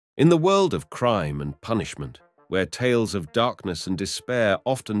In the world of crime and punishment, where tales of darkness and despair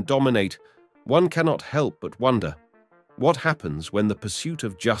often dominate, one cannot help but wonder, what happens when the pursuit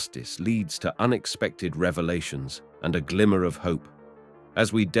of justice leads to unexpected revelations and a glimmer of hope?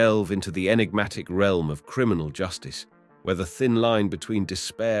 As we delve into the enigmatic realm of criminal justice, where the thin line between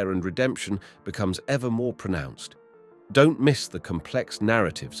despair and redemption becomes ever more pronounced, don't miss the complex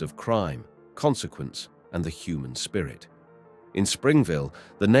narratives of crime, consequence, and the human spirit. In Springville,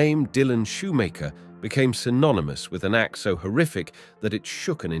 the name Dylan Shoemaker became synonymous with an act so horrific that it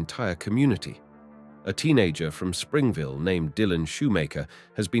shook an entire community. A teenager from Springville named Dylan Shoemaker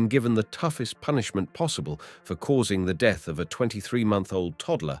has been given the toughest punishment possible for causing the death of a 23-month-old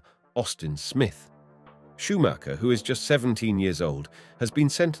toddler, Austin Smith. Shoemaker, who is just 17 years old, has been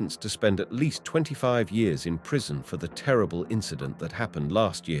sentenced to spend at least 25 years in prison for the terrible incident that happened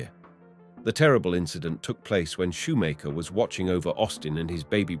last year. The terrible incident took place when Shoemaker was watching over Austin and his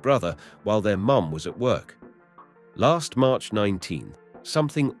baby brother while their mum was at work. Last March 19th,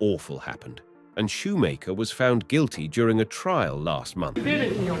 something awful happened, and Shoemaker was found guilty during a trial last month. I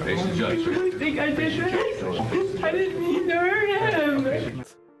think I did it. I didn't mean to hurt him.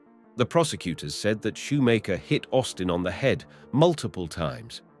 The prosecutors said that Shoemaker hit Austin on the head multiple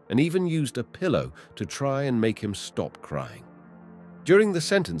times and even used a pillow to try and make him stop crying. During the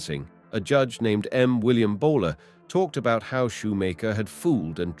sentencing, a judge named M. William Bowler talked about how Shoemaker had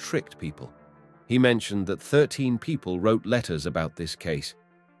fooled and tricked people. He mentioned that 13 people wrote letters about this case.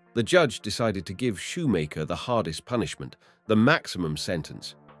 The judge decided to give Shoemaker the hardest punishment, the maximum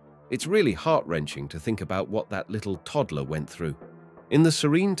sentence. It's really heart-wrenching to think about what that little toddler went through. In the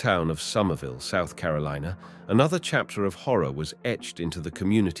serene town of Summerville, South Carolina, another chapter of horror was etched into the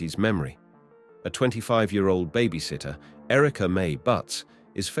community's memory. A 25-year-old babysitter, Erica Mae Butts,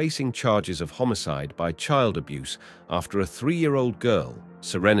 is facing charges of homicide by child abuse after a 3-year-old girl,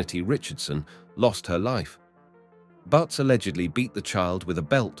 Serenity Richardson, lost her life. Butts allegedly beat the child with a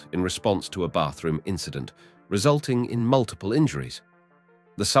belt in response to a bathroom incident, resulting in multiple injuries.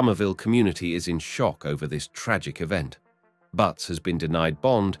 The Summerville community is in shock over this tragic event. Butts has been denied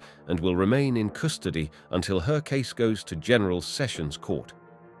bond and will remain in custody until her case goes to General Sessions Court.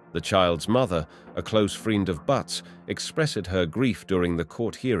 The child's mother, a close friend of Butts, expressed her grief during the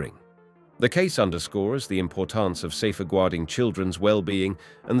court hearing. The case underscores the importance of safeguarding children's well-being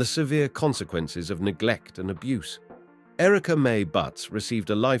and the severe consequences of neglect and abuse. Erica Mae Butts received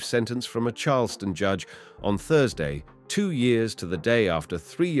a life sentence from a Charleston judge on Thursday, 2 years to the day after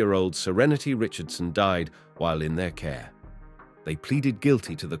 3-year-old Serenity Richardson died while in their care. They pleaded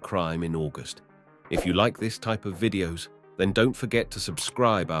guilty to the crime in August. If you like this type of videos, then don't forget to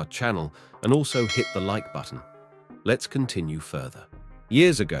subscribe our channel and also hit the like button. Let's continue further.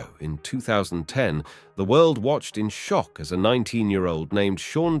 Years ago, in 2010, the world watched in shock as a 19-year-old named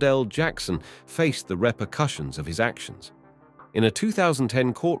Shondell Jackson faced the repercussions of his actions. In a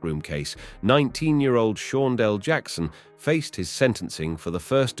 2010 courtroom case, 19-year-old Shondell Jackson faced his sentencing for the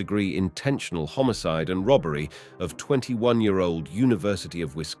first-degree intentional homicide and robbery of 21-year-old University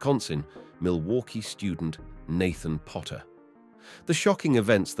of Wisconsin, Milwaukee student Nathan Potter. The shocking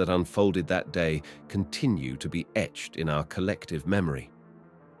events that unfolded that day continue to be etched in our collective memory.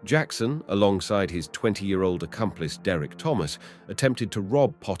 Jackson, alongside his 20-year-old accomplice Derek Thomas, attempted to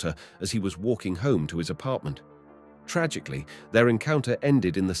rob Potter as he was walking home to his apartment. Tragically, their encounter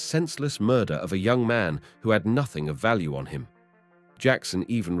ended in the senseless murder of a young man who had nothing of value on him. Jackson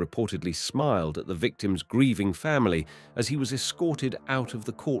even reportedly smiled at the victim's grieving family as he was escorted out of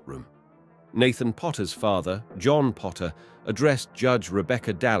the courtroom. Nathan Potter's father, John Potter, addressed Judge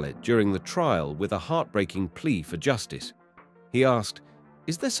Rebecca Dallett during the trial with a heartbreaking plea for justice. He asked,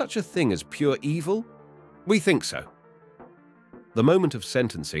 "Is there such a thing as pure evil?" "We think so." The moment of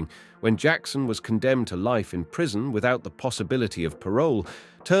sentencing, when Jackson was condemned to life in prison without the possibility of parole,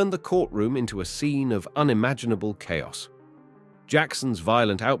 turned the courtroom into a scene of unimaginable chaos. Jackson's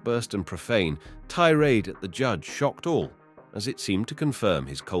violent outburst and profane tirade at the judge shocked all, as it seemed to confirm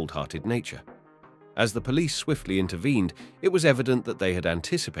his cold-hearted nature. As the police swiftly intervened, it was evident that they had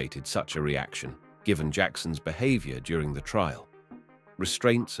anticipated such a reaction, given Jackson's behavior during the trial.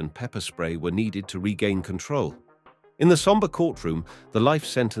 Restraints and pepper spray were needed to regain control. In the somber courtroom, the life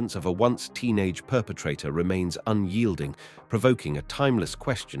sentence of a once teenage perpetrator remains unyielding, provoking a timeless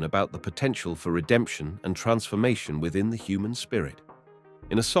question about the potential for redemption and transformation within the human spirit.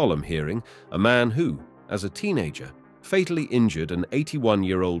 In a solemn hearing, a man who, as a teenager, fatally injured an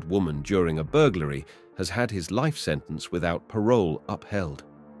 81-year-old woman during a burglary has had his life sentence without parole upheld.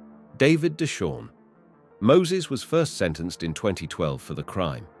 David Deshawn. Moses was first sentenced in 2012 for the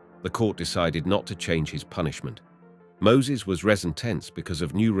crime. The court decided not to change his punishment. Moses was resentence because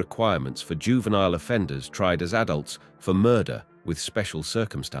of new requirements for juvenile offenders tried as adults for murder with special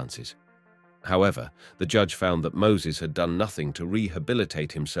circumstances. However, the judge found that Moses had done nothing to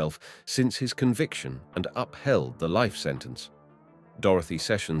rehabilitate himself since his conviction and upheld the life sentence. Dorothy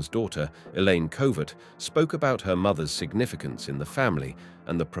Sessions' daughter, Elaine Covert, spoke about her mother's significance in the family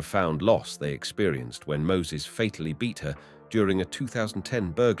and the profound loss they experienced when Moses fatally beat her during a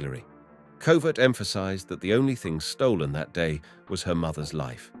 2010 burglary. Covert emphasized that the only thing stolen that day was her mother's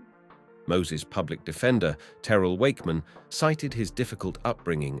life. Moses' public defender, Terrell Wakeman, cited his difficult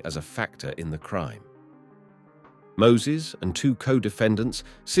upbringing as a factor in the crime. Moses and two co-defendants,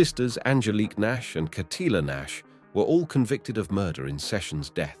 sisters Angelique Nash and Katila Nash, were all convicted of murder in Sessions'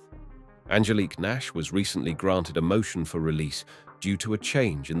 death. Angelique Nash was recently granted a motion for release due to a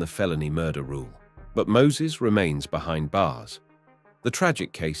change in the felony murder rule, but Moses remains behind bars. The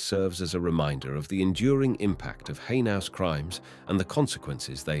tragic case serves as a reminder of the enduring impact of heinous crimes and the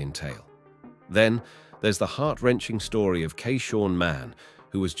consequences they entail. Then, there's the heart-wrenching story of Keyshawn Mann,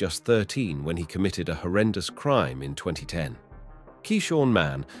 who was just 13 when he committed a horrendous crime in 2010. Keyshawn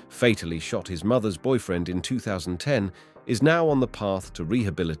Mann fatally shot his mother's boyfriend in 2010, is now on the path to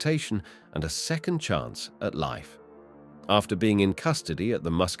rehabilitation and a second chance at life. After being in custody at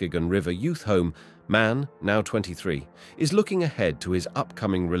the Muskegon River Youth Home, Mann, now 23, is looking ahead to his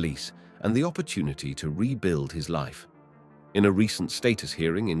upcoming release and the opportunity to rebuild his life. In a recent status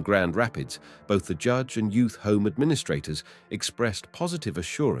hearing in Grand Rapids, both the judge and youth home administrators expressed positive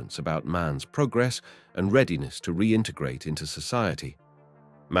assurance about Mann's progress and readiness to reintegrate into society.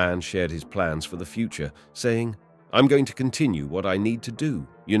 Mann shared his plans for the future, saying, "I'm going to continue what I need to do,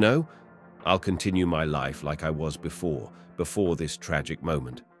 you know? I'll continue my life like I was before this tragic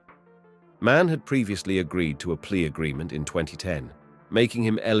moment." Mann had previously agreed to a plea agreement in 2010, making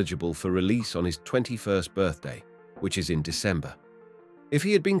him eligible for release on his 21st birthday, which is in December. If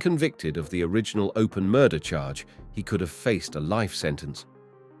he had been convicted of the original open murder charge, he could have faced a life sentence.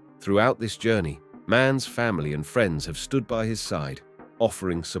 Throughout this journey, Mann's family and friends have stood by his side,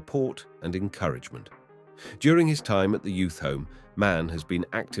 offering support and encouragement. During his time at the youth home, Mann has been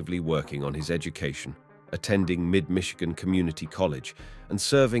actively working on his education, attending Mid-Michigan Community College, and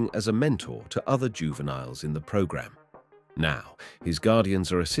serving as a mentor to other juveniles in the program. Now, his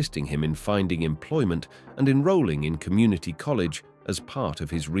guardians are assisting him in finding employment and enrolling in community college as part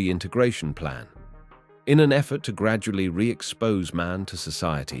of his reintegration plan. In an effort to gradually re-expose Mann to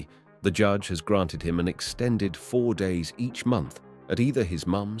society, the judge has granted him an extended 4 days each month at either his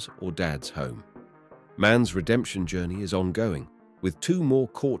mum's or dad's home. Mann's redemption journey is ongoing, with 2 more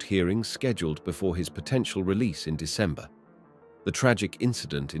court hearings scheduled before his potential release in December. The tragic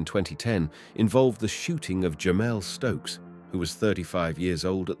incident in 2010 involved the shooting of Jamel Stokes, who was 35 years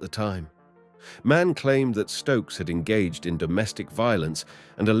old at the time. Mann claimed that Stokes had engaged in domestic violence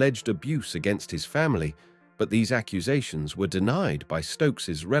and alleged abuse against his family, but these accusations were denied by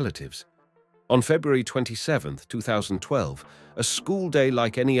Stokes's relatives. On February 27, 2012, a school day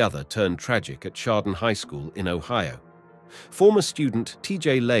like any other turned tragic at Chardon High School in Ohio. Former student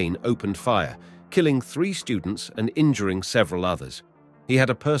TJ Lane opened fire, killing 3 students and injuring several others. He had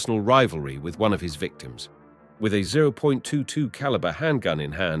a personal rivalry with one of his victims. With a .22 caliber handgun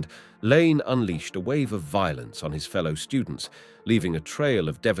in hand, Lane unleashed a wave of violence on his fellow students, leaving a trail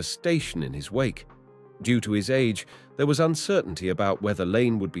of devastation in his wake. Due to his age, there was uncertainty about whether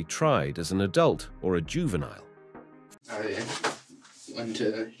Lane would be tried as an adult or a juvenile. I went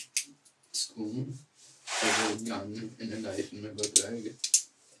to school, I had a gun and a knife in my book bag,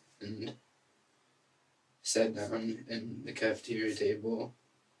 and sat down in the cafeteria table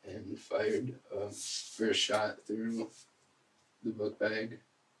and fired a first shot through the book bag.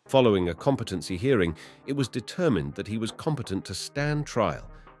 Following a competency hearing, it was determined that he was competent to stand trial,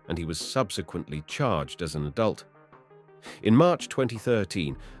 and he was subsequently charged as an adult. In March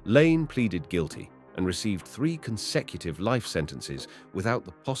 2013, Lane pleaded guilty and received 3 consecutive life sentences without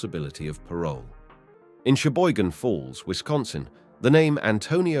the possibility of parole. In Sheboygan Falls, Wisconsin, the name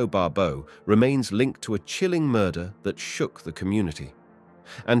Antonio Barbeau remains linked to a chilling murder that shook the community.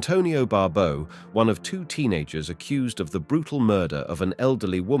 Antonio Barbeau, one of 2 teenagers accused of the brutal murder of an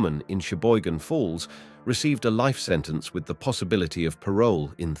elderly woman in Sheboygan Falls, received a life sentence with the possibility of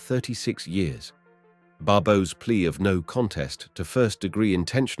parole in 36 years. Barbeau's plea of no contest to first-degree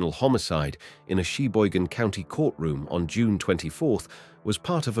intentional homicide in a Sheboygan County courtroom on June 24th was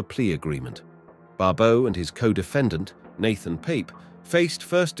part of a plea agreement. Barbeau and his co-defendant, Nathan Pape, faced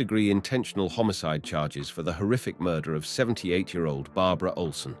first-degree intentional homicide charges for the horrific murder of 78-year-old Barbara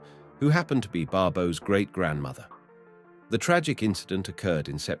Olson, who happened to be Barbeau's great-grandmother. The tragic incident occurred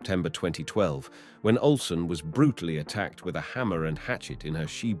in September 2012 when Olsen was brutally attacked with a hammer and hatchet in her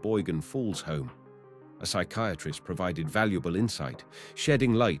Sheboygan Falls home. A psychiatrist provided valuable insight,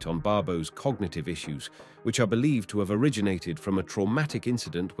 shedding light on Barbeau's cognitive issues, which are believed to have originated from a traumatic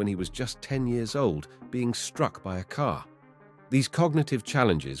incident when he was just 10 years old, being struck by a car. These cognitive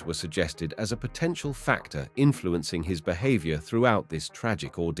challenges were suggested as a potential factor influencing his behavior throughout this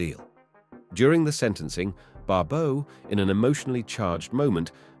tragic ordeal. During the sentencing, Barbeau, in an emotionally charged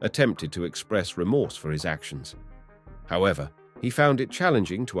moment, attempted to express remorse for his actions. However, he found it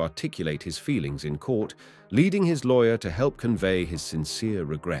challenging to articulate his feelings in court, leading his lawyer to help convey his sincere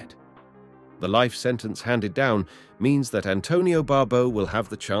regret. The life sentence handed down means that Antonio Barbeau will have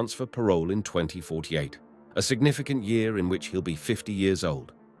the chance for parole in 2048, a significant year in which he'll be 50 years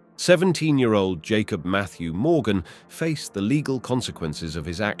old. 17-year-old Jacob Matthew Morgan faced the legal consequences of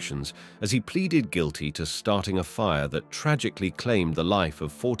his actions as he pleaded guilty to starting a fire that tragically claimed the life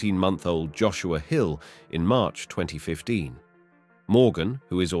of 14-month-old Joshua Hill in March 2015. Morgan,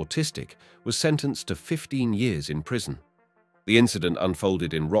 who is autistic, was sentenced to 15 years in prison. The incident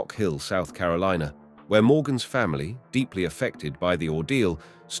unfolded in Rock Hill, South Carolina, where Morgan's family, deeply affected by the ordeal,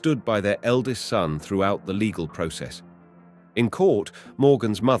 stood by their eldest son throughout the legal process. In court,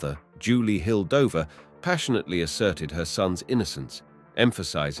 Morgan's mother, Julie Hill Dover, passionately asserted her son's innocence,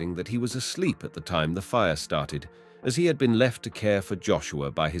 emphasizing that he was asleep at the time the fire started, as he had been left to care for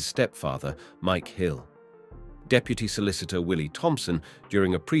Joshua by his stepfather, Mike Hill. Deputy Solicitor Willie Thompson,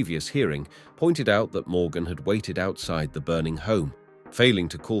 during a previous hearing, pointed out that Morgan had waited outside the burning home, failing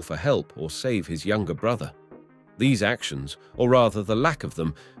to call for help or save his younger brother. These actions, or rather the lack of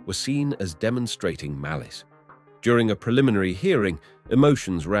them, were seen as demonstrating malice. During a preliminary hearing,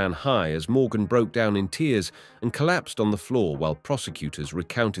 emotions ran high as Morgan broke down in tears and collapsed on the floor while prosecutors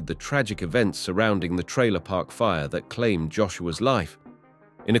recounted the tragic events surrounding the trailer park fire that claimed Joshua's life.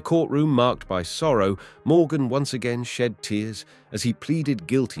 In a courtroom marked by sorrow, Morgan once again shed tears as he pleaded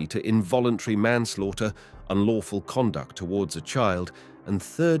guilty to involuntary manslaughter, unlawful conduct towards a child, and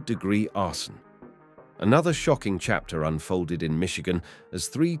third-degree arson. Another shocking chapter unfolded in Michigan as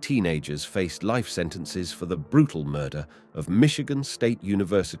 3 teenagers faced life sentences for the brutal murder of Michigan State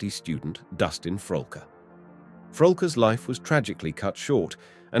University student Dustin Frolker. Frolker's life was tragically cut short,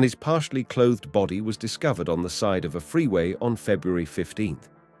 and his partially clothed body was discovered on the side of a freeway on February 15th.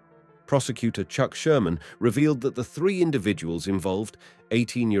 Prosecutor Chuck Sherman revealed that the 3 individuals involved,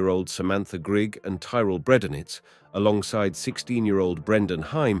 18-year-old Samantha Grigg and Tyrell Bredenitz, alongside 16-year-old Brendan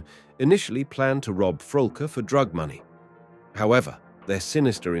Heim, initially planned to rob Frolker for drug money. However, their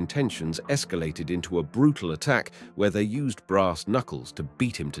sinister intentions escalated into a brutal attack where they used brass knuckles to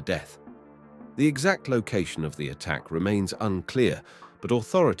beat him to death. The exact location of the attack remains unclear, but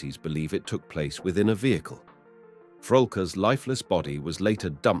authorities believe it took place within a vehicle. Frolker's lifeless body was later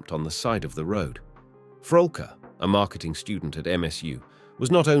dumped on the side of the road. Frolker, a marketing student at MSU,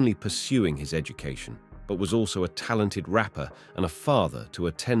 was not only pursuing his education, but was also a talented rapper and a father to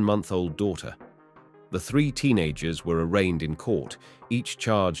a 10-month-old daughter. The 3 teenagers were arraigned in court, each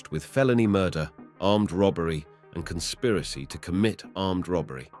charged with felony murder, armed robbery, and conspiracy to commit armed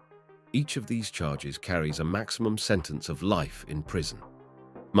robbery. Each of these charges carries a maximum sentence of life in prison.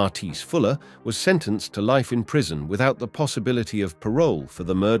 Martise Fuller was sentenced to life in prison without the possibility of parole for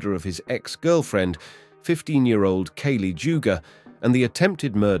the murder of his ex-girlfriend, 15-year-old Kaylee Juga, and the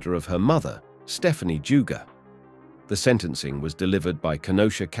attempted murder of her mother, Stephanie Juga. The sentencing was delivered by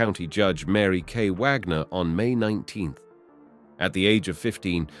Kenosha County Judge Mary K. Wagner on May 19th. At the age of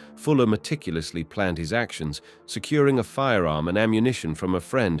 15, Fuller meticulously planned his actions, securing a firearm and ammunition from a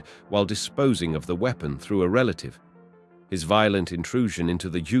friend while disposing of the weapon through a relative. His violent intrusion into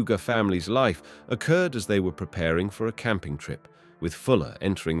the Juga family's life occurred as they were preparing for a camping trip, with Fuller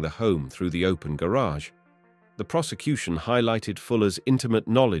entering the home through the open garage. The prosecution highlighted Fuller's intimate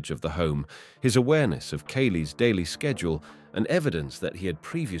knowledge of the home, his awareness of Kaylee's daily schedule, and evidence that he had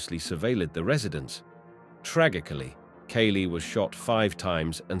previously surveilled the residence. Tragically, Kaylee was shot 5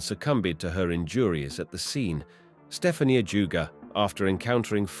 times and succumbed to her injuries at the scene. Stephanie Juga, after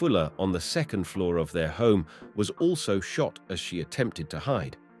encountering Fuller on the 2nd floor of their home, was also shot as she attempted to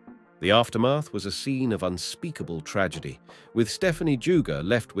hide. The aftermath was a scene of unspeakable tragedy, with Stephanie Juga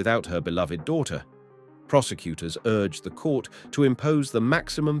left without her beloved daughter. Prosecutors urged the court to impose the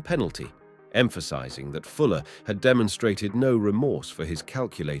maximum penalty, emphasizing that Fuller had demonstrated no remorse for his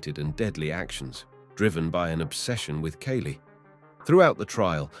calculated and deadly actions, driven by an obsession with Kaylee. Throughout the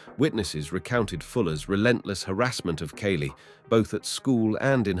trial, witnesses recounted Fuller's relentless harassment of Kaylee, both at school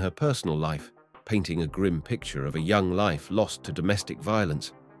and in her personal life, painting a grim picture of a young life lost to domestic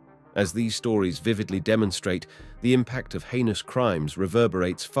violence. As these stories vividly demonstrate, the impact of heinous crimes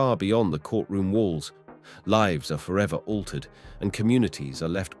reverberates far beyond the courtroom walls. Lives are forever altered, and communities are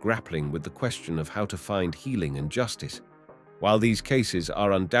left grappling with the question of how to find healing and justice. While these cases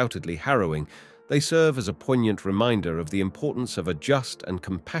are undoubtedly harrowing, they serve as a poignant reminder of the importance of a just and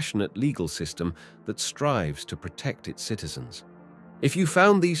compassionate legal system that strives to protect its citizens. If you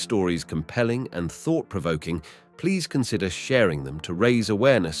found these stories compelling and thought-provoking, please consider sharing them to raise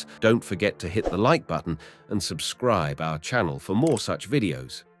awareness. Don't forget to hit the like button and subscribe our channel for more such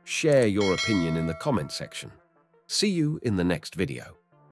videos. Share your opinion in the comment section. See you in the next video.